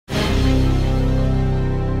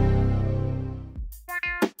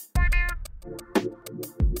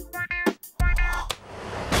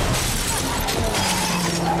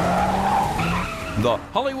The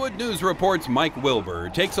Hollywood News Report's Mike Wilbur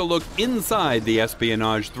takes a look inside the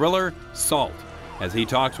espionage thriller Salt as he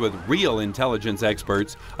talks with real intelligence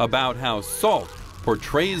experts about how Salt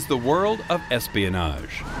portrays the world of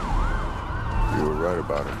espionage. You were right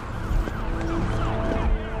about her.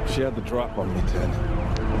 She had the drop on me, Ted.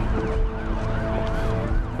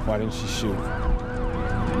 Why didn't she shoot?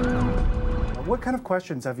 What kind of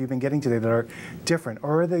questions have you been getting today that are different,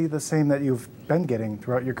 or are they the same that you've been getting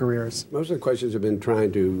throughout your careers? Most of the questions have been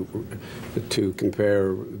trying to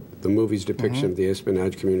compare the movie's depiction of the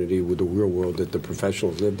espionage community with the real world that the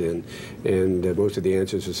professionals lived in, and most of the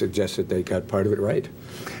answers have suggested they got part of it right.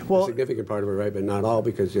 Well, a significant part of it right, but not all,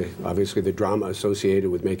 because obviously the drama associated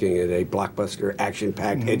with making it a blockbuster,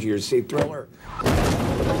 action-packed, edge-of-your-seat thriller.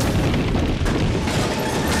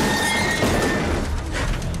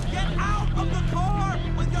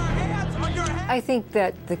 I think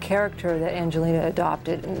that the character that Angelina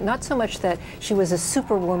adopted, not so much that she was a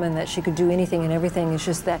superwoman, that she could do anything and everything, it's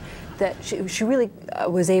just that she really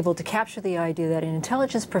was able to capture the idea that an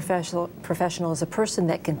intelligence professional is a person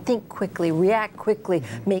that can think quickly, react quickly,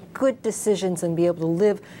 make good decisions, and be able to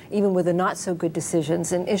live even with the not so good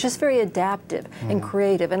decisions. And it's just very adaptive and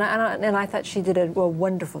creative. And I thought she did a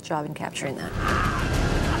wonderful job in capturing that.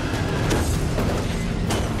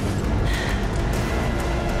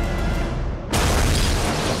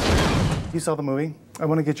 You saw the movie. I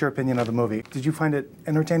want to get your opinion of the movie. Did you find it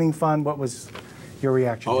entertaining, fun? What was your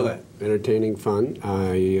reaction to it? Entertaining, fun.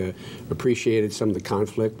 I appreciated some of the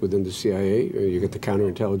conflict within the CIA. You get the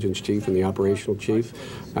counterintelligence chief and the operational chief.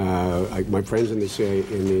 My friends in the CIA,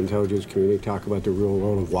 in the intelligence community, talk about the real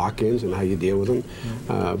role of walk-ins and how you deal with them.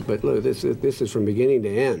 But look, this is from beginning to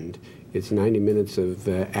end. It's 90 minutes of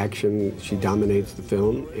action. She dominates the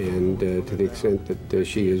film, and to the extent that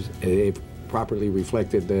she is properly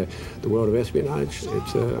reflected the world of espionage,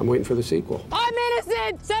 I'm waiting for the sequel. I'm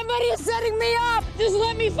innocent! Somebody is setting me up! Just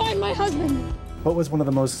let me find my husband! What was one of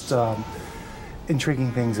the most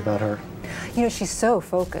intriguing things about her? You know, she's so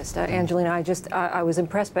focused, Angelina. I was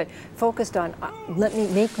impressed, but focused on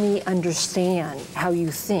make me understand how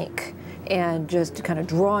you think, and just kind of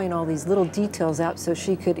drawing all these little details out so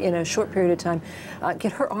she could, in a short period of time,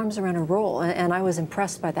 get her arms around a role. And I was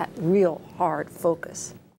impressed by that real hard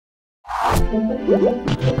focus.